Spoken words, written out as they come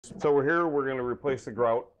So we're here, we're going to replace the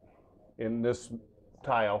grout in this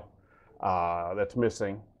tile that's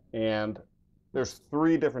missing. And there's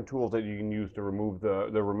 3 different tools that you can use to remove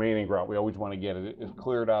the remaining grout. We always want to get it as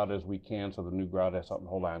cleared out as we can so the new grout has something to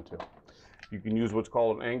hold on to. You can use what's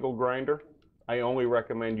called an angle grinder. I only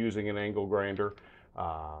recommend using an angle grinder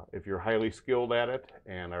if you're highly skilled at it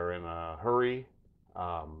and are in a hurry.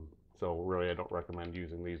 So really I don't recommend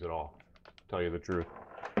using these at all, to tell you the truth.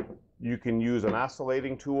 You can use an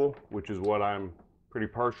oscillating tool, which is what I'm pretty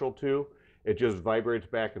partial to. It just vibrates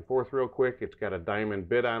back and forth real quick. It's got a diamond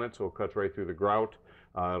bit on it, so it cuts right through the grout.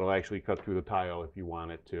 It'll actually cut through the tile if you want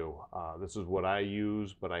it to. This is what I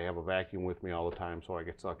use, but I have a vacuum with me all the time so I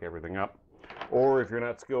can suck everything up. Or if you're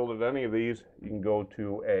not skilled at any of these, you can go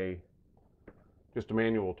to just a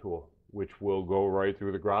manual tool, which will go right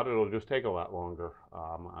through the grout. It'll just take a lot longer.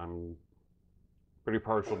 I'm pretty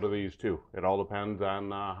partial to these too. It all depends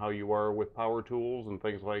on how you are with power tools and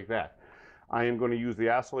things like that. I am going to use the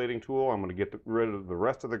oscillating tool. I'm going to get rid of the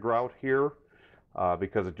rest of the grout here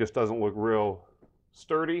because it just doesn't look real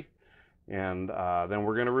sturdy, and then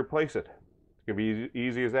we're going to replace it. It's going to be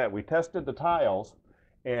easy as that. We tested the tiles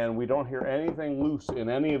and we don't hear anything loose in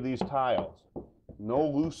any of these tiles. No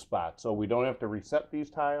loose spots, so we don't have to reset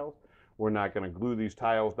these tiles. We're not going to glue these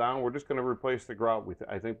tiles down. We're just going to replace the grout.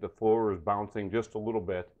 I think the floor is bouncing just a little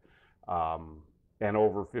bit. And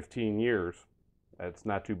over 15 years, it's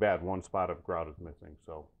not too bad. 1 spot of grout is missing.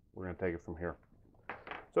 So we're going to take it from here.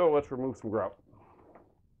 So let's remove some grout.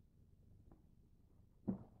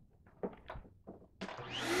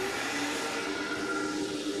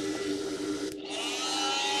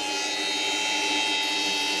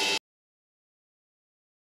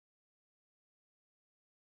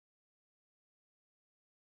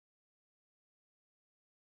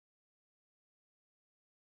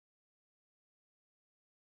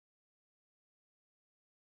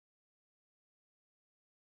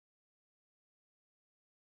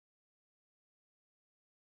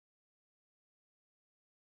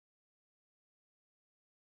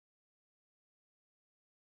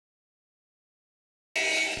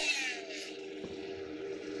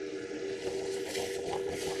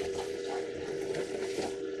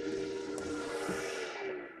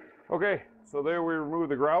 Okay, so there we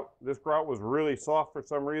removed the grout. This grout was really soft for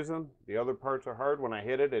some reason. The other parts are hard. When I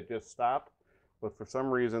hit it, it just stopped. But for some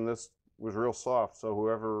reason, this was real soft. So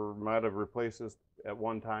whoever might have replaced this at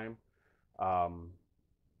one time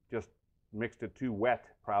just mixed it too wet,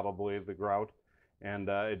 probably, the grout. And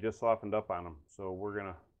it just softened up on them. So we're going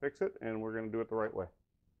to fix it, and we're going to do it the right way.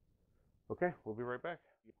 Okay, we'll be right back.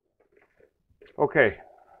 Okay,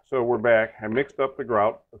 so we're back. I mixed up the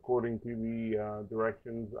grout according to the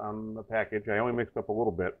directions on the package. I only mixed up a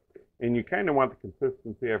little bit. And you kind of want the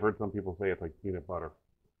consistency. I've heard some people say it's like peanut butter.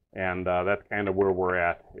 And that's kind of where we're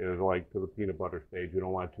at, is like to the peanut butter stage. You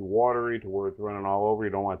don't want it too watery to where it's running all over.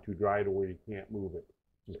 You don't want it too dry to where you can't move it.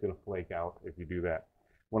 It's just going to flake out if you do that.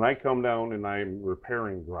 When I come down and I'm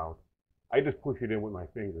repairing grout, I just push it in with my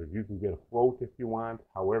fingers. You can get a float if you want,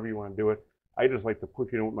 however you want to do it. I just like to push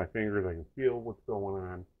it in with my fingers. I can feel what's going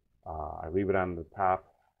on. I leave it on the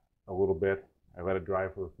top a little bit. I let it dry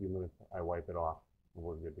for a few minutes. I wipe it off, and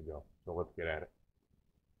we're good to go. So let's get at it.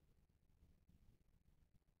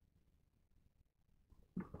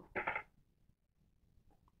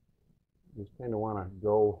 Just kind of want to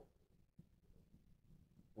go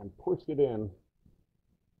and push it in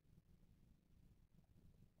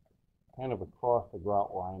kind of across the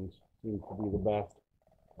grout lines. Seems to be the best.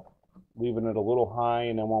 Leaving it a little high,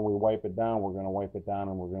 and then when we wipe it down, we're going to wipe it down,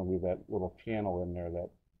 and we're going to leave that little channel in there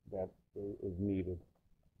that is needed.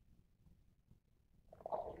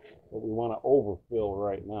 But we want to overfill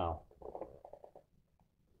right now.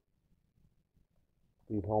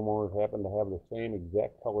 These homeowners happen to have the same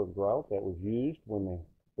exact colored grout that was used when they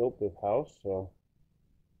built this house, so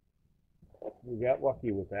we got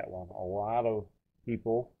lucky with that one. A lot of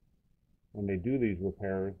people, when they do these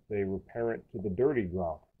repairs, they repair it to the dirty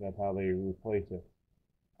grout. That's how they replace it.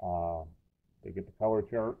 They get the color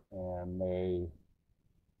chart and they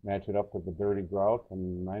match it up to the dirty grout,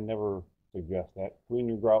 and I never suggest that. Clean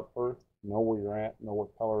your grout first, know where you're at, know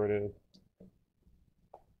what color it is,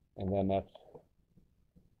 and then that's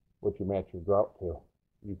what you match your grout to.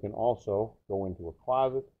 You can also go into a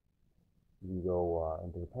closet, you can go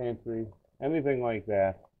into the pantry, anything like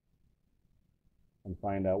that, and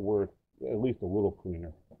find out where it's at least a little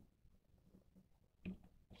cleaner.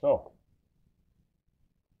 So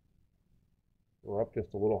we're up just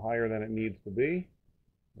a little higher than it needs to be.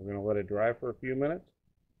 We're going to let it dry for a few minutes,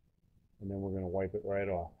 and then we're going to wipe it right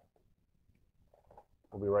off.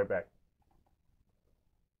 We'll be right back.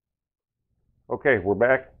 Okay, we're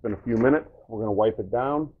back. It's been a few minutes. We're going to wipe it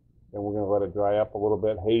down, then we're going to let it dry up a little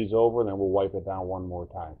bit, haze over, and then we'll wipe it down one more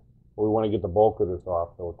time. We want to get the bulk of this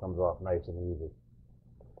off so it comes off nice and easy.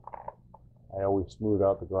 I always smooth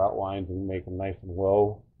out the grout lines and make them nice and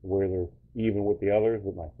low where they're even with the others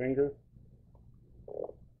with my finger.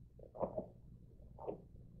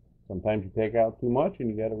 Sometimes you take out too much and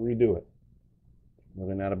you got to redo it.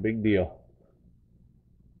 Really not a big deal.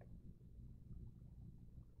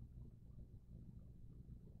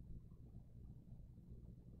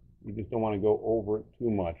 You just don't want to go over it too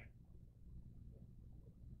much,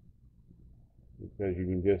 because you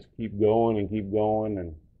can just keep going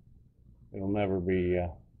and it'll never be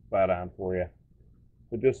spot on for you.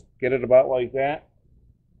 So just get it about like that.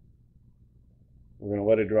 We're going to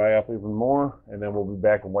let it dry up even more, and then we'll be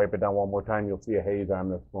back and wipe it down one more time. You'll see a haze on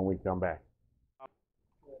this when we come back.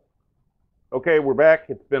 Okay, we're back.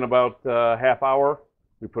 It's been about half hour.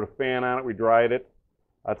 We put a fan on it. We dried it.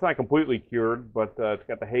 It's not completely cured, but it's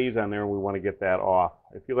got the haze on there, and we want to get that off.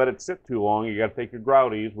 If you let it sit too long, you got to take your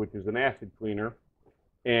CLEAN-EEZ, which is an acid cleaner,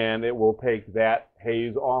 and it will take that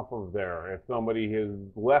haze off of there. If somebody has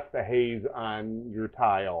left a haze on your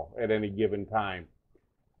tile at any given time,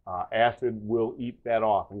 acid will eat that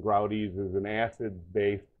off, and CLEAN-EEZ is an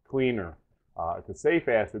acid-based cleaner. It's a safe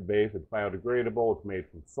acid base. It's biodegradable. It's made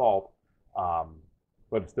from salt.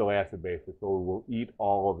 But it's still acid-based, so it will eat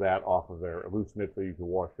all of that off of there, loosen it so you can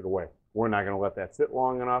wash it away. We're not going to let that sit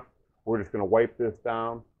long enough. We're just going to wipe this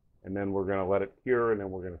down, and then we're going to let it cure, and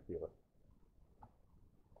then we're going to seal it.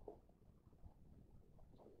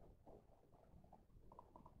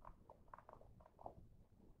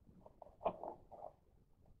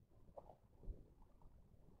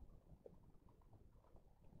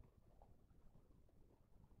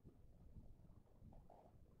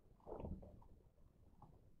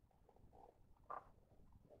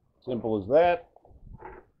 Simple as that.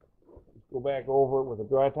 Just go back over it with a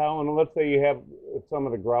dry towel, and let's say you have some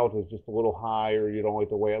of the grout is just a little high, or you don't like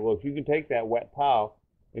the way it looks. You can take that wet towel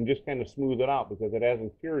and just kind of smooth it out because it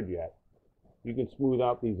hasn't cured yet. You can smooth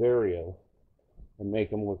out these areas and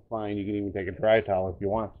make them look fine. You can even take a dry towel if you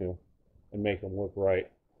want to and make them look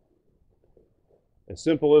right. As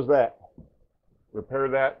simple as that. Repair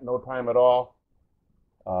that, no time at all.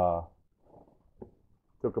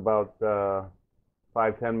 Took about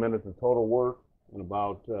 5-10 minutes of total work and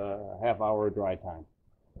about a half hour of dry time.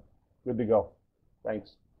 Good to go.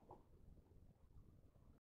 Thanks.